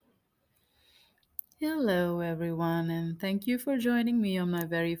Hello, everyone, and thank you for joining me on my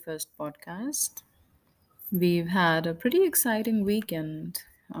very first podcast. We've had a pretty exciting weekend,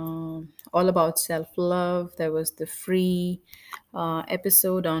 all about self love. There was the free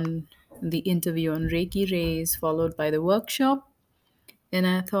episode on the interview on Reiki Rays, followed by the workshop. And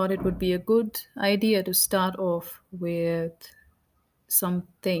I thought it would be a good idea to start off with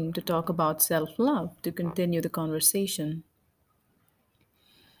something to talk about self love to continue the conversation.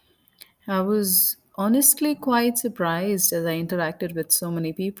 I was honestly quite surprised as I interacted with so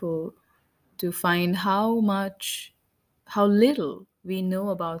many people to find how little we know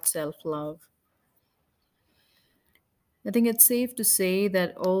about self love. I think it's safe to say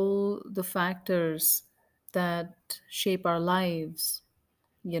that all the factors that shape our lives,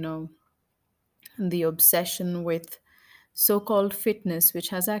 you know, the obsession with so called fitness, which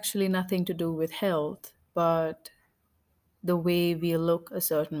has actually nothing to do with health, but the way we look a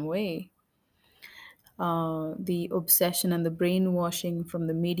certain way, the obsession and the brainwashing from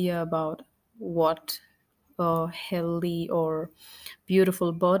the media about what a healthy or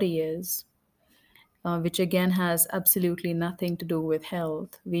beautiful body is, which again has absolutely nothing to do with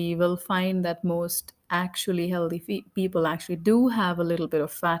health. We will find that most actually healthy people actually do have a little bit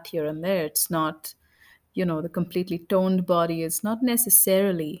of fat here and there. It's not, the completely toned body is not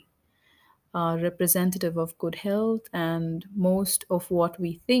necessarily representative of good health, and most of what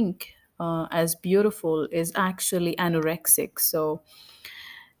we think as beautiful is actually anorexic. So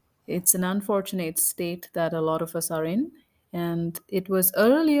it's an unfortunate state that a lot of us are in. And it was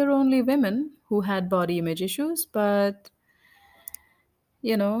earlier only women who had body image issues, but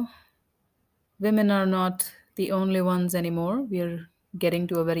you know, women are not the only ones anymore. We're getting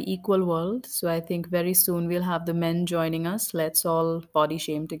to a very equal world. So I think very soon we'll have the men joining us. Let's all body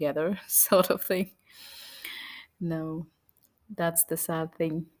shame together, sort of thing. No, that's the sad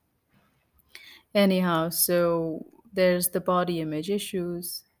thing. Anyhow, so there's the body image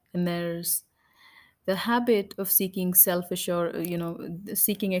issues, and there's the habit of seeking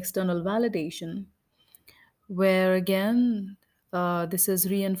seeking external validation, where again, this is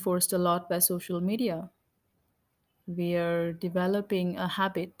reinforced a lot by social media. We are developing a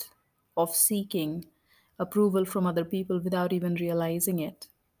habit of seeking approval from other people without even realizing it.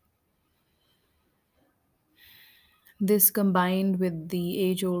 This combined with the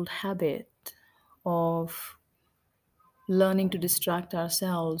age old habit of learning to distract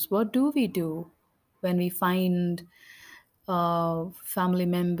ourselves. What do we do when we find a family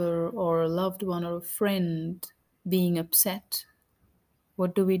member or a loved one or a friend being upset?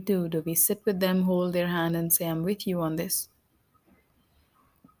 What do we do? Do we sit with them, hold their hand, and say, I'm with you on this?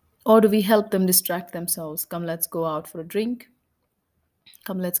 Or do we help them distract themselves? Come, let's go out for a drink.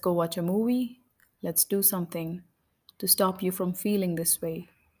 Come, let's go watch a movie. Let's do something to stop you from feeling this way.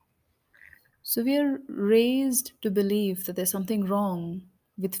 So we are raised to believe that there's something wrong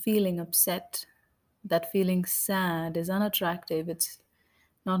with feeling upset, that feeling sad is unattractive, it's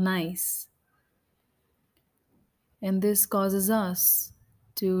not nice. And this causes us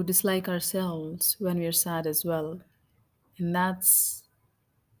to dislike ourselves when we're sad as well. And that's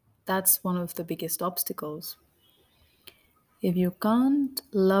one of the biggest obstacles. If you can't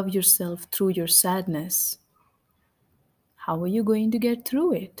love yourself through your sadness, how are you going to get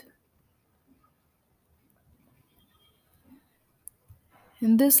through it?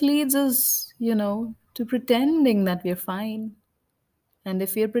 And this leads us, to pretending that we're fine. And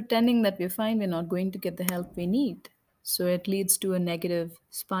if we're pretending that we're fine, we're not going to get the help we need. So it leads to a negative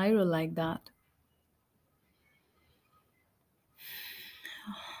spiral like that.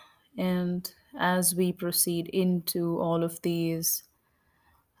 And as we proceed into all of these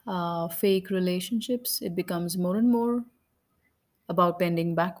fake relationships, it becomes more and more about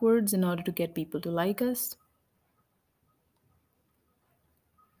bending backwards in order to get people to like us.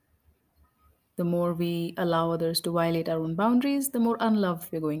 The more we allow others to violate our own boundaries, the more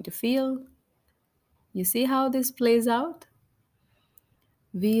unloved we're going to feel. You see how this plays out?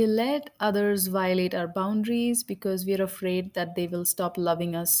 We let others violate our boundaries because we're afraid that they will stop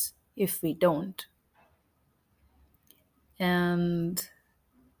loving us if we don't. And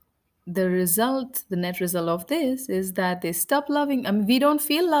the net result of this is that they stop loving. I mean, we don't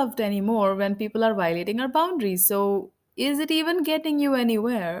feel loved anymore when people are violating our boundaries. So, is it even getting you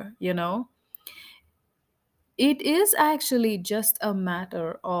anywhere? It is actually just a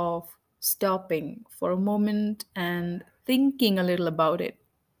matter of stopping for a moment and thinking a little about it.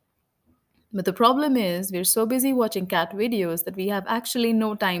 But the problem is, we're so busy watching cat videos that we have actually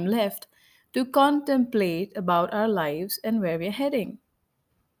no time left to contemplate about our lives and where we're heading.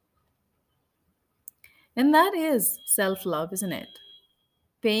 And that is self love, isn't it?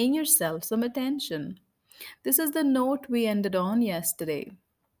 paying yourself some attention. This is the note we ended on yesterday.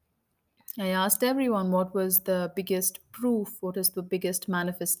 I asked everyone what was the biggest proof, what is the biggest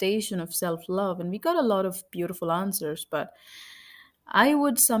manifestation of self love, and we got a lot of beautiful answers. But I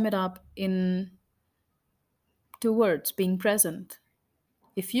would sum it up in two words: being present.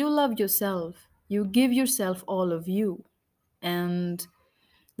 If you love yourself, you give yourself all of you. And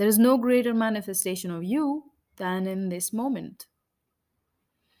there is no greater manifestation of you than in this moment.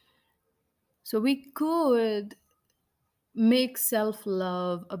 So we could make self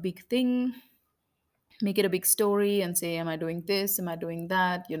love a big thing, make it a big story and say, am I doing this? Am I doing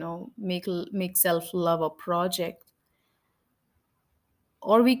that? Make self love a project.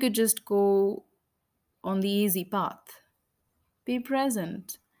 Or we could just go on the easy path. Be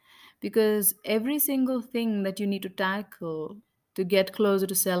present. Because every single thing that you need to tackle to get closer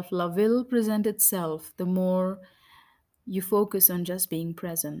to self love will present itself the more you focus on just being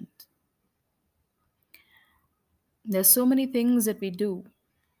present. There's so many things that we do,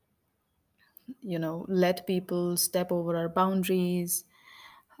 let people step over our boundaries,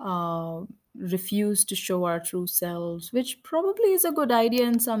 uh, refuse to show our true selves, which probably is a good idea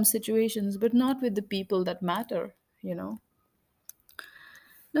in some situations, but not with the people that matter. Now,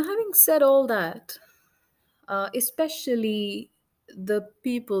 having said all that, especially the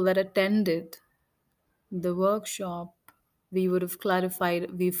people that attended the workshop, we've clarified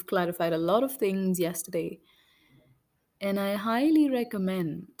a lot of things yesterday, and I highly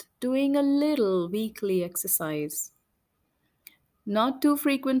recommend doing a little weekly exercise. Not too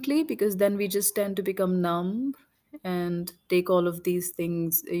frequently, because then we just tend to become numb and take all of these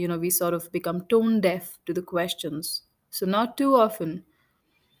things, we sort of become tone deaf to the questions. So, not too often.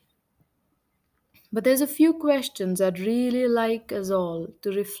 But there's a few questions I'd really like us all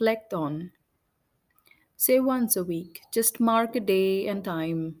to reflect on. Say once a week, just mark a day and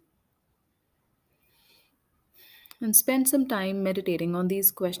time and spend some time meditating on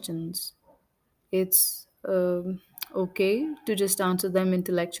these questions. It's okay to just answer them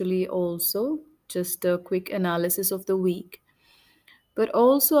intellectually, also, just a quick analysis of the week, but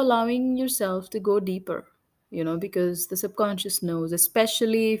also allowing yourself to go deeper, because the subconscious knows,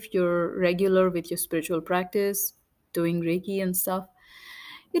 especially if you're regular with your spiritual practice, doing Reiki and stuff,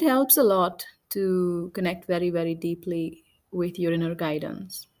 it helps a lot to connect very, very deeply with your inner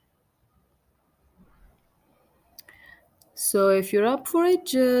guidance. So, if you're up for it,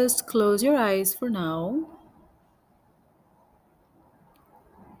 just close your eyes for now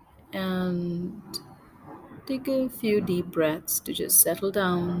and take a few deep breaths to just settle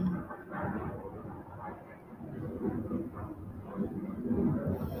down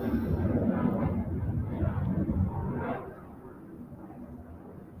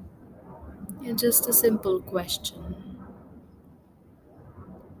and just a simple question: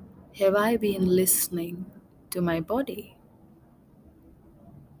 have I been listening to my body?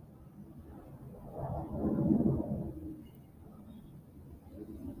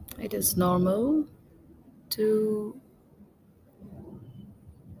 It is normal to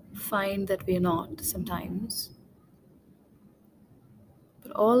find that we're not sometimes,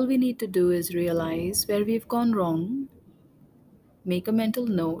 but all we need to do is realize where we've gone wrong, make a mental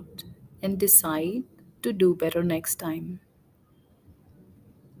note, and decide to do better next time.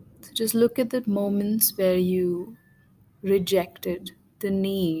 So just look at the moments where you rejected the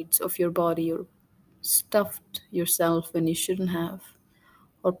needs of your body, or stuffed yourself when you shouldn't have,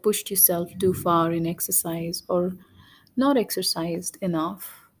 or pushed yourself too far in exercise, or not exercised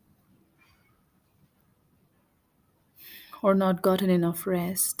enough, or not gotten enough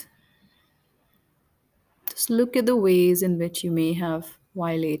rest. Just look at the ways in which you may have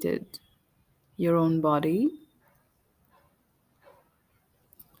violated your own body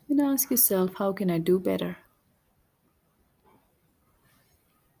and ask yourself, how can I do better?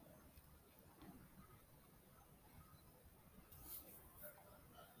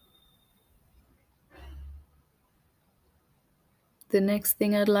 The next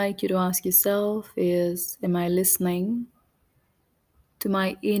thing I'd like you to ask yourself is, am I listening to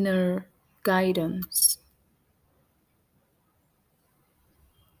my inner guidance?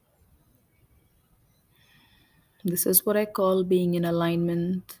 This is what I call being in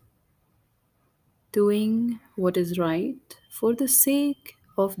alignment, doing what is right for the sake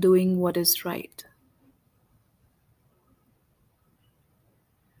of doing what is right.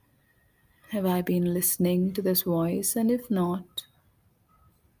 Have I been listening to this voice? And if not,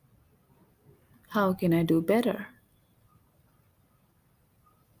 how can I do better?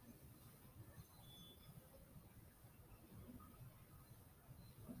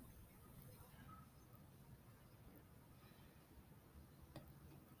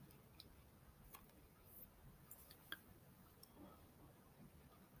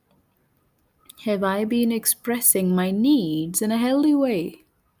 Have I been expressing my needs in a healthy way?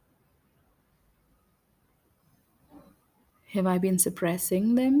 Have I been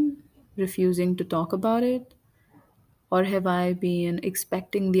suppressing them, refusing to talk about it? Or have I been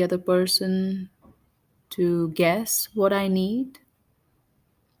expecting the other person to guess what I need?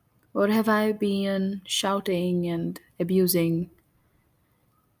 Or have I been shouting and abusing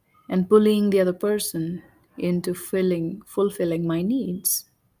and bullying the other person into fulfilling my needs?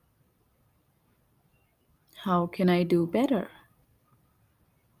 How can I do better?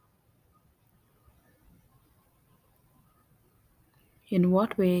 In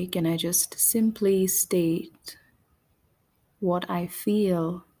what way can I just simply state what I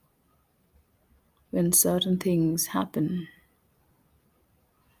feel when certain things happen?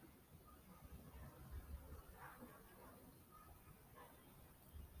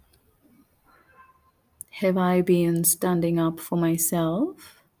 Have I been standing up for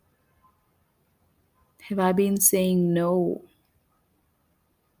myself? Have I been saying no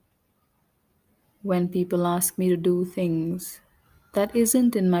when people ask me to do things that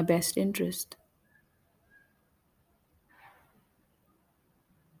isn't in my best interest?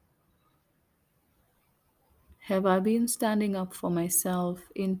 Have I been standing up for myself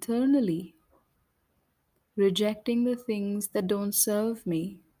internally, rejecting the things that don't serve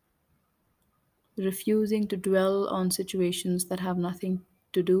me, refusing to dwell on situations that have nothing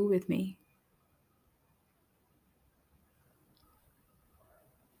to do with me?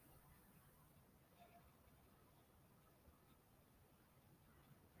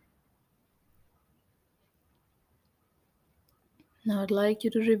 Now, I'd like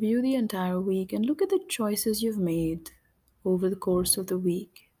you to review the entire week and look at the choices you've made over the course of the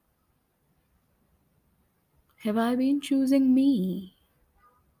week. Have I been choosing me?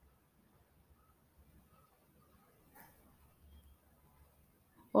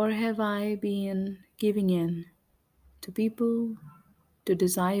 Or have I been giving in to people, to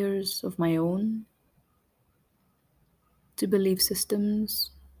desires of my own, to belief systems,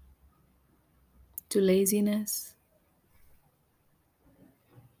 to laziness?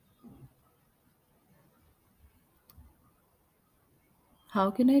 How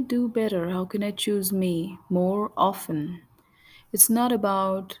can I do better? How can I choose me more often? It's not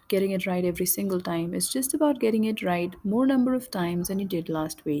about getting it right every single time. It's just about getting it right more number of times than you did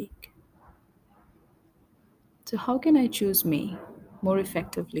last week. So how can I choose me more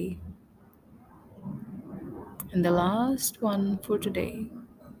effectively? And the last one for today.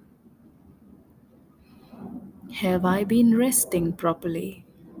 Have I been resting properly?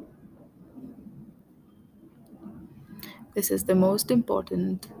 This is the most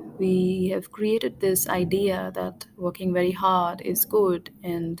important. We have created this idea that working very hard is good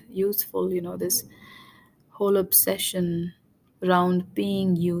and useful, this whole obsession around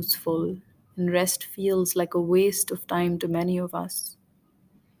being useful, and rest feels like a waste of time to many of us.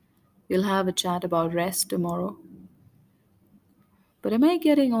 We'll have a chat about rest tomorrow. But am I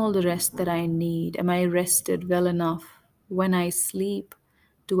getting all the rest that I need? Am I rested well enough? When I sleep,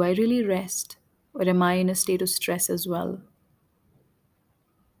 do I really rest? Or am I in a state of stress as well?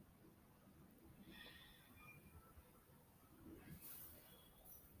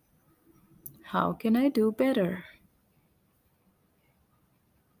 How can I do better?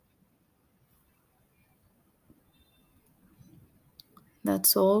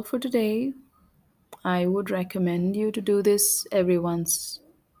 That's all for today. I would recommend you to do this every once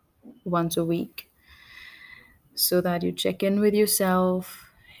a week so that you check in with yourself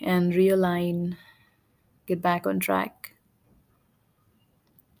and realign, get back on track.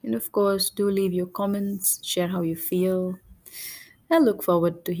 And of course, do leave your comments, share how you feel. I look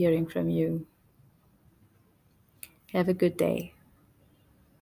forward to hearing from you. Have a good day.